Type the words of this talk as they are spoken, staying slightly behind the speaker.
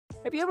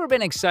Have you ever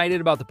been excited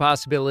about the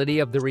possibility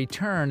of the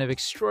return of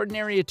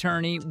extraordinary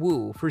attorney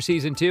Woo for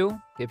Season 2?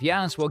 If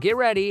yes, well get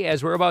ready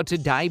as we're about to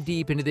dive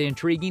deep into the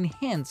intriguing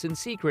hints and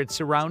secrets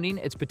surrounding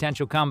its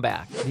potential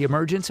comeback. The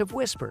emergence of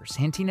whispers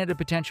hinting at a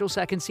potential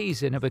second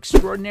season of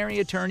Extraordinary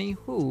Attorney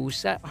Woo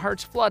set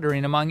hearts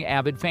fluttering among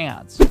avid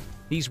fans.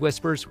 These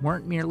whispers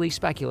weren't merely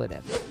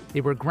speculative.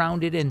 They were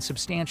grounded in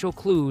substantial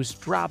clues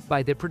dropped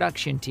by the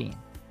production team.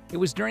 It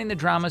was during the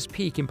drama's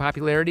peak in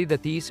popularity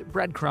that these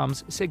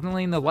breadcrumbs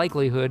signaling the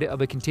likelihood of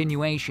a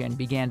continuation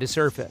began to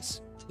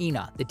surface.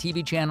 Ina, the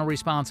TV channel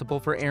responsible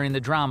for airing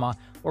the drama,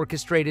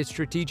 orchestrated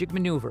strategic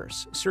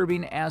maneuvers,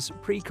 serving as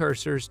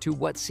precursors to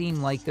what seemed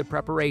like the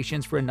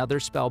preparations for another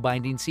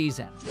spellbinding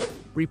season.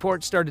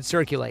 Reports started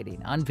circulating,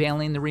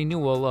 unveiling the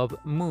renewal of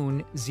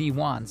Moon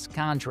Z-1's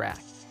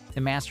contract,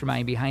 the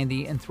mastermind behind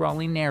the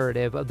enthralling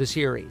narrative of the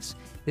series.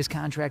 This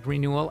contract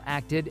renewal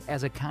acted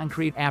as a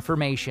concrete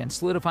affirmation,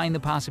 solidifying the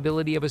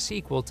possibility of a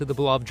sequel to the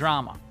beloved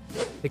drama.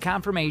 The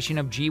confirmation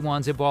of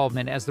Ji-won's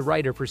involvement as the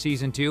writer for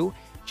Season 2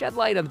 shed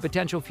light on the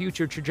potential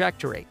future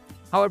trajectory.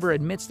 However,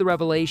 amidst the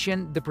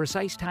revelation, the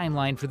precise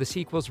timeline for the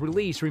sequel's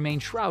release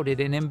remained shrouded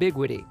in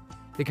ambiguity.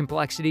 The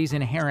complexities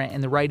inherent in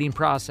the writing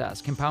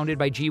process, compounded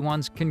by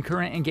Ji-won's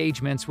concurrent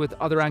engagements with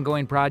other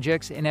ongoing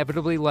projects,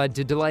 inevitably led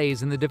to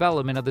delays in the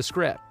development of the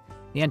script.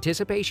 The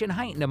anticipation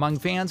heightened among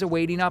fans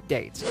awaiting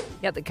updates,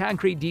 yet the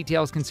concrete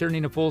details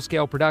concerning a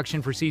full-scale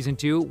production for Season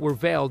 2 were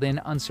veiled in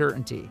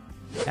uncertainty.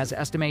 As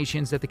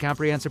estimations that the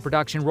comprehensive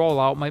production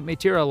rollout might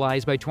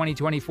materialize by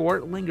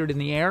 2024 lingered in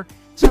the air,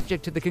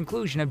 subject to the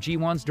conclusion of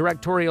Ji-won's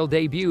directorial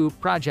debut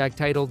project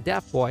titled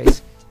Deaf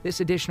Boys, this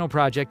additional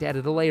project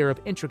added a layer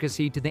of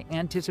intricacy to the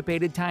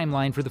anticipated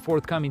timeline for the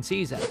forthcoming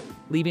season,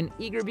 leaving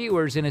eager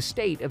viewers in a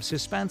state of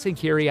suspense and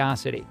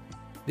curiosity.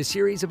 The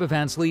series of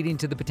events leading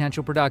to the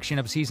potential production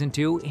of Season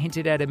 2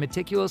 hinted at a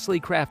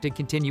meticulously crafted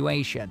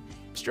continuation,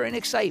 stirring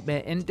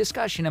excitement and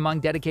discussion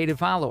among dedicated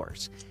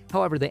followers.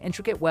 However, the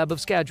intricate web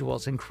of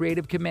schedules and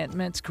creative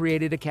commitments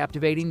created a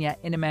captivating yet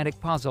enigmatic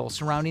puzzle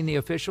surrounding the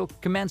official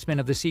commencement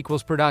of the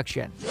sequel's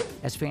production.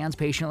 As fans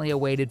patiently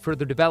awaited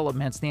further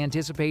developments, the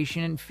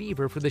anticipation and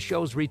fever for the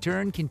show's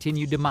return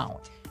continued to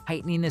mount,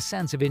 heightening a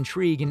sense of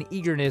intrigue and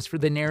eagerness for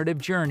the narrative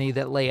journey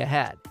that lay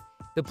ahead.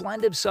 The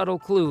blend of subtle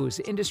clues,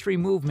 industry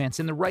movements,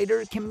 and the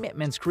writer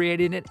commitments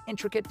created an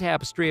intricate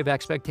tapestry of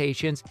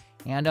expectations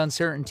and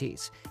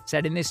uncertainties,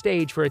 setting the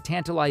stage for a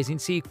tantalizing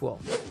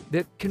sequel.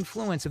 The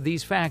confluence of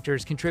these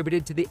factors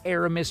contributed to the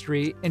air of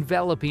mystery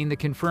enveloping the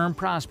confirmed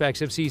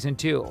prospects of Season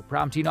 2,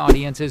 prompting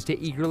audiences to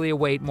eagerly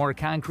await more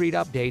concrete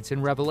updates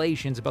and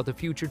revelations about the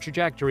future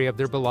trajectory of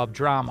their beloved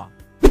drama.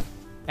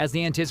 As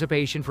the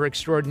anticipation for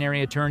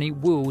Extraordinary Attorney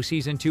Woo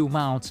Season 2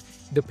 mounts,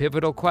 the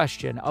pivotal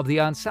question of the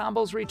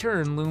ensemble's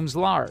return looms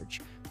large,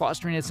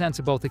 fostering a sense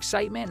of both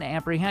excitement and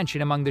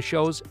apprehension among the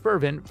show's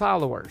fervent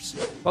followers.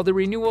 While the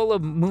renewal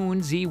of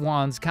Moon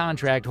Z-1's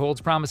contract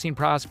holds promising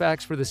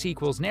prospects for the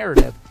sequel's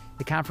narrative,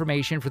 the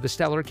confirmation for the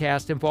stellar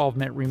cast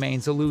involvement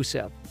remains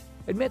elusive.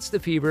 Amidst the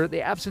fever,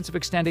 the absence of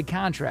extended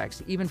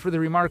contracts, even for the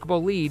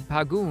remarkable lead,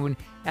 Pagun,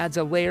 adds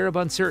a layer of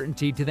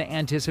uncertainty to the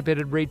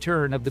anticipated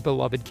return of the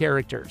beloved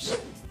characters.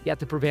 Yet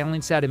the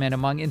prevailing sentiment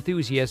among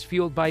enthusiasts,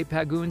 fueled by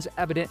Pagun's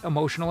evident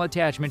emotional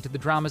attachment to the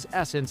drama's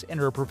essence and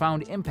her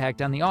profound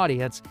impact on the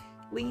audience,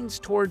 leans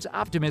towards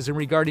optimism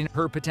regarding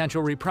her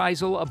potential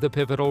reprisal of the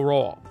pivotal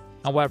role.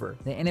 However,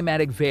 the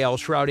enigmatic veil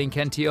shrouding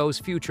Kentio's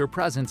future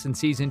presence in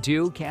Season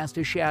 2 cast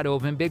a shadow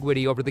of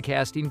ambiguity over the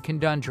casting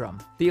conundrum.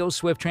 Theo's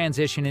swift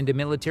transition into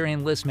military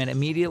enlistment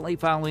immediately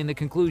following the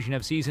conclusion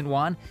of Season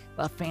 1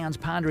 left fans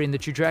pondering the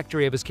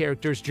trajectory of his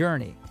character's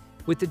journey.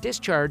 With the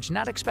discharge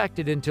not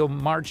expected until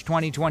March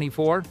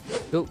 2024,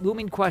 the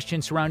looming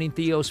question surrounding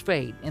Theo's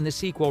fate in the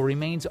sequel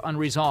remains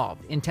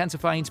unresolved,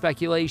 intensifying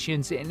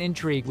speculations and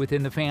intrigue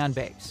within the fan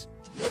base.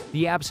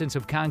 The absence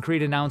of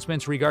concrete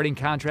announcements regarding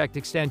contract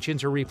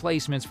extensions or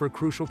replacements for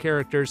crucial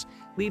characters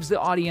leaves the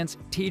audience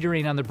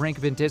teetering on the brink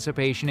of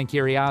anticipation and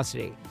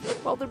curiosity.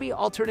 Will there be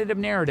alternative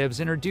narratives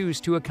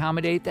introduced to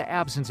accommodate the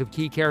absence of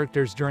key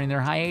characters during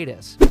their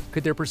hiatus?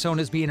 Could their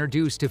personas be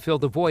introduced to fill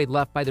the void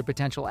left by their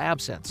potential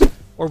absence?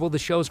 Or will the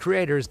show's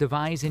creators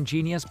devise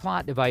ingenious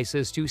plot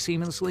devices to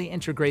seamlessly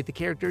integrate the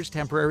character's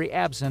temporary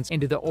absence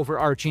into the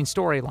overarching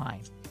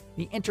storyline?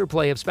 The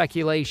interplay of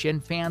speculation,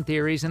 fan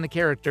theories, and the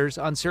characters'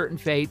 uncertain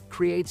fate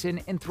creates an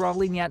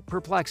enthralling yet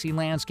perplexing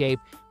landscape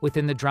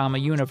within the drama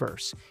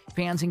universe.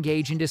 Fans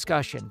engage in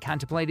discussion,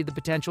 contemplating the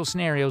potential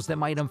scenarios that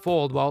might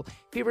unfold while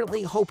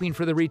fervently hoping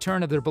for the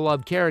return of their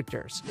beloved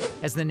characters.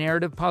 As the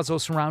narrative puzzle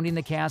surrounding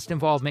the cast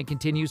involvement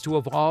continues to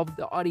evolve,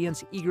 the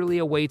audience eagerly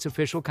awaits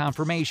official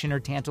confirmation or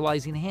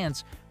tantalizing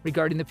hints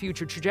regarding the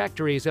future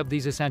trajectories of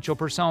these essential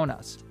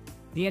personas.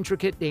 The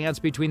intricate dance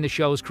between the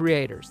show's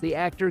creators, the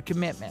actor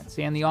commitments,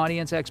 and the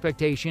audience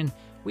expectation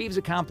weaves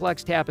a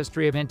complex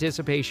tapestry of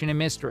anticipation and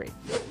mystery.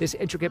 This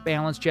intricate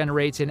balance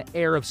generates an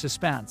air of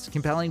suspense,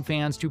 compelling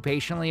fans to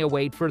patiently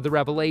await further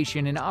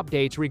revelation and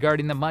updates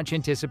regarding the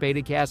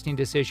much-anticipated casting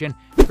decision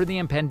for the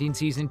impending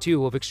Season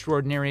 2 of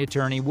Extraordinary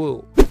Attorney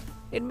Woo.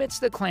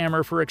 Amidst the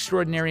clamor for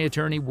Extraordinary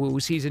Attorney Woo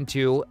Season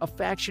 2, a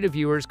faction of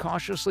viewers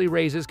cautiously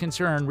raises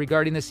concern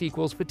regarding the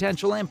sequel's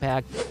potential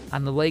impact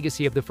on the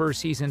legacy of the first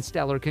season's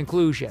stellar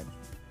conclusion.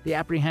 The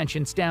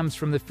apprehension stems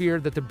from the fear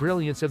that the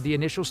brilliance of the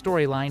initial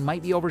storyline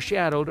might be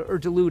overshadowed or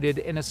diluted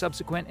in a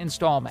subsequent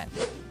installment.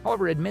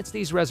 However, amidst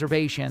these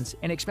reservations,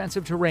 an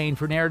expensive terrain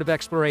for narrative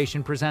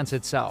exploration presents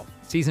itself.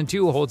 Season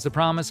 2 holds the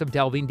promise of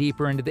delving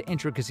deeper into the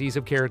intricacies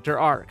of character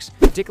arcs,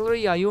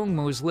 particularly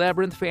Eun-bin's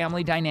labyrinth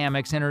family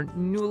dynamics and her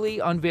newly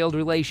unveiled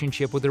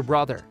relationship with her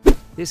brother.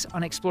 This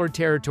unexplored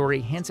territory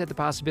hints at the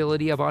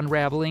possibility of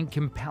unraveling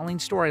compelling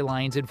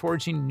storylines and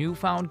forging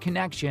newfound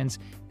connections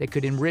that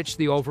could enrich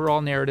the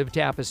overall narrative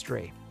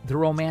tapestry. The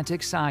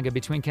romantic saga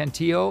between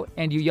Kenteo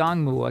and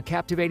Eun-bin, a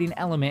captivating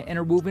element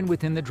interwoven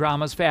within the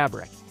drama's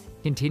fabric,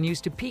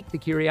 continues to pique the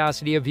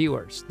curiosity of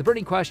viewers. The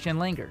burning question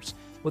lingers: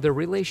 will their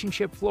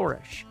relationship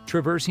flourish,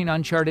 traversing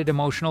uncharted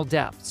emotional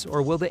depths,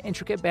 or will the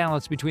intricate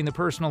balance between the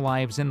personal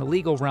lives and the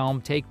legal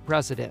realm take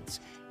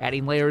precedence,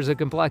 adding layers of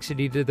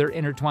complexity to their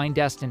intertwined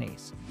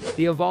destinies?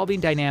 The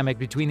evolving dynamic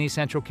between these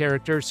central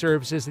characters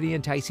serves as the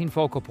enticing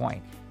focal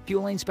point,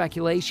 fueling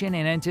speculation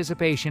and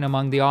anticipation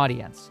among the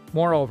audience.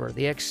 Moreover,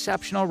 the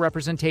exceptional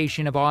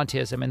representation of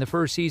autism in the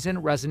first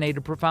season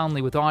resonated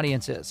profoundly with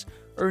audiences,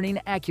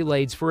 earning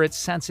accolades for its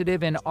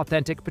sensitive and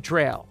authentic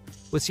portrayal.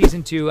 With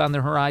Season 2 on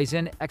the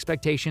horizon,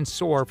 expectations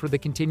soar for the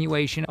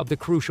continuation of the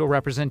crucial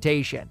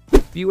representation.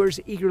 Viewers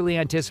eagerly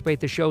anticipate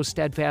the show's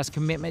steadfast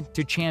commitment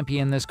to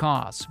champion this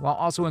cause, while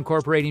also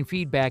incorporating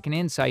feedback and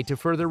insight to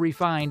further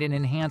refine and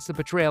enhance the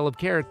portrayal of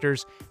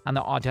characters on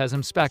the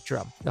autism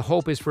spectrum. The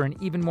hope is for an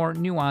even more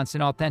nuanced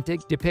and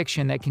authentic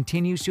depiction that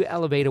continues to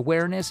elevate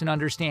awareness and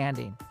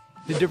understanding.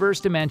 The diverse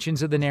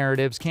dimensions of the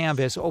narrative's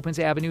canvas opens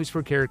avenues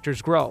for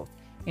characters' growth,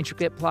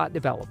 intricate plot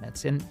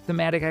developments, and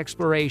thematic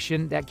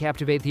exploration that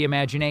captivate the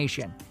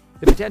imagination.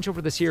 The potential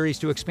for the series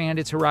to expand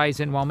its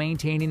horizon while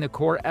maintaining the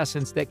core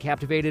essence that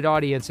captivated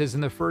audiences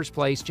in the first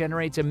place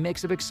generates a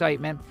mix of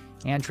excitement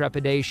and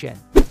trepidation.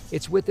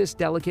 It's with this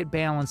delicate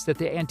balance that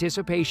the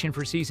anticipation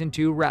for Season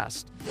 2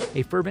 rests,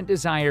 a fervent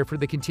desire for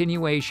the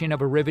continuation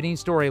of a riveting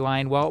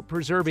storyline while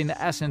preserving the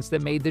essence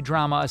that made the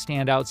drama a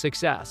standout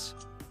success.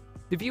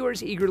 The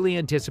viewers eagerly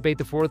anticipate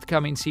the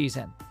forthcoming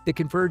season. The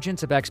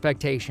convergence of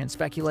expectations,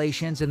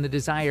 speculations, and the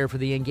desire for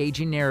the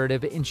engaging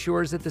narrative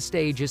ensures that the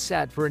stage is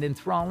set for an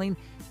enthralling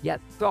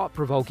yet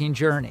thought-provoking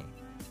journey.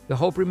 The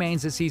hope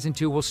remains that Season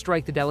 2 will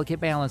strike the delicate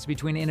balance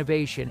between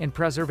innovation and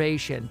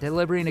preservation,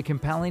 delivering a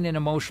compelling and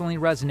emotionally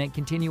resonant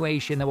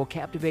continuation that will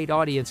captivate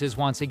audiences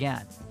once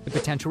again. The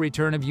potential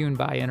return of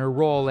Eun-bin and her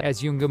role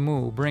as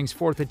Eun-bin brings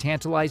forth a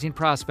tantalizing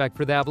prospect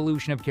for the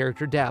evolution of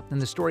character depth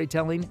and the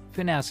storytelling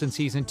finesse in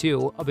Season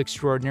 2 of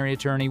Extraordinary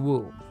Attorney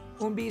Woo.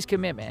 Eun-bin's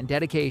commitment and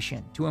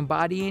dedication to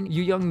embodying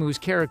Eun-bin's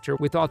character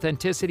with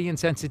authenticity and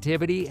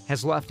sensitivity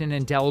has left an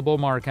indelible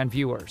mark on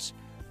viewers.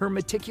 Her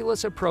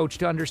meticulous approach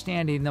to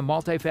understanding the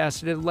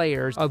multifaceted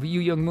layers of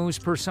Eun-bin's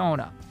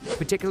persona,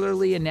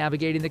 particularly in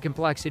navigating the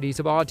complexities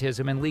of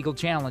autism and legal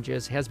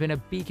challenges, has been a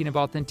beacon of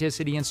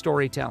authenticity and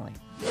storytelling.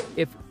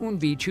 If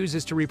Eun-bin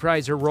chooses to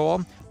reprise her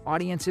role,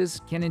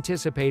 audiences can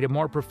anticipate a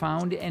more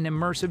profound and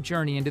immersive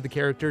journey into the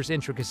character's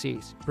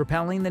intricacies,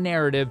 propelling the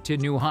narrative to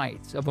new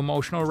heights of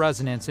emotional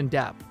resonance and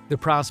depth. The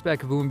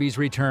prospect of Eun-bin's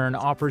return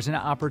offers an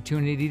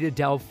opportunity to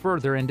delve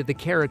further into the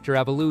character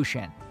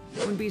evolution.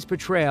 Eun-bin's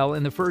portrayal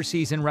in the first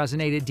season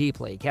resonated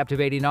deeply,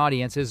 captivating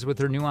audiences with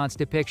her nuanced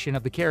depiction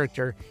of the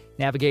character,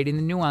 navigating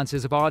the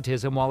nuances of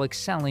autism while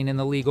excelling in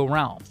the legal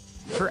realm.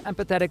 Her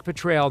empathetic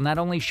portrayal not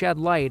only shed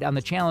light on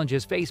the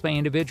challenges faced by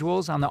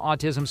individuals on the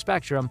autism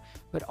spectrum,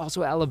 but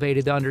also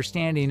elevated the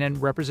understanding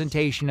and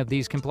representation of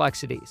these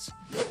complexities.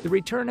 The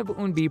return of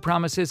Eun-bin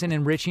promises an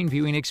enriching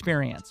viewing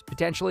experience,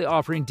 potentially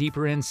offering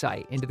deeper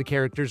insight into the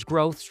character's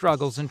growth,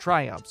 struggles, and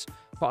triumphs,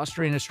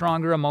 fostering a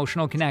stronger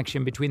emotional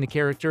connection between the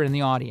character and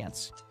the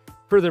audience.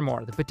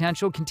 Furthermore, the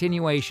potential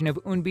continuation of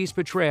Eun-bin's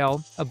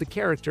portrayal of the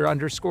character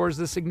underscores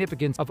the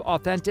significance of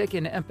authentic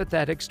and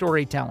empathetic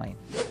storytelling.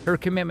 Her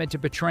commitment to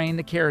portraying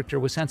the character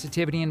with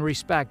sensitivity and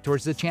respect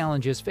towards the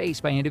challenges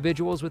faced by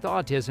individuals with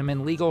autism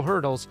and legal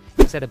hurdles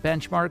set a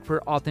benchmark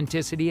for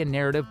authenticity and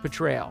narrative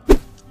portrayal.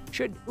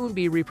 Should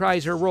Eun-bin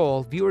reprise her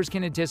role, viewers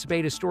can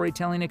anticipate a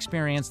storytelling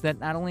experience that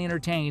not only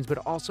entertains but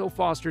also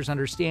fosters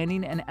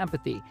understanding and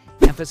empathy,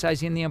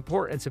 emphasizing the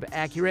importance of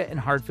accurate and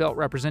heartfelt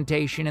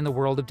representation in the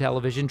world of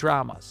television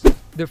dramas.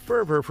 The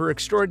fervor for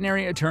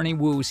Extraordinary Attorney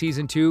Woo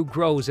Season 2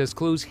 grows as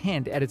clues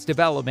hint at its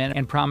development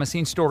and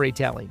promising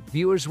storytelling.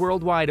 Viewers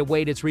worldwide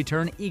await its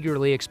return,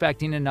 eagerly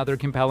expecting another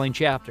compelling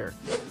chapter.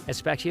 As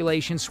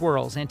speculation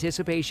swirls,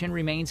 anticipation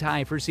remains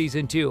high for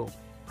Season 2.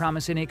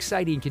 Promise an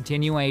exciting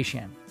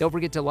continuation. Don't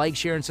forget to like,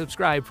 share, and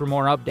subscribe for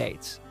more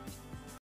updates.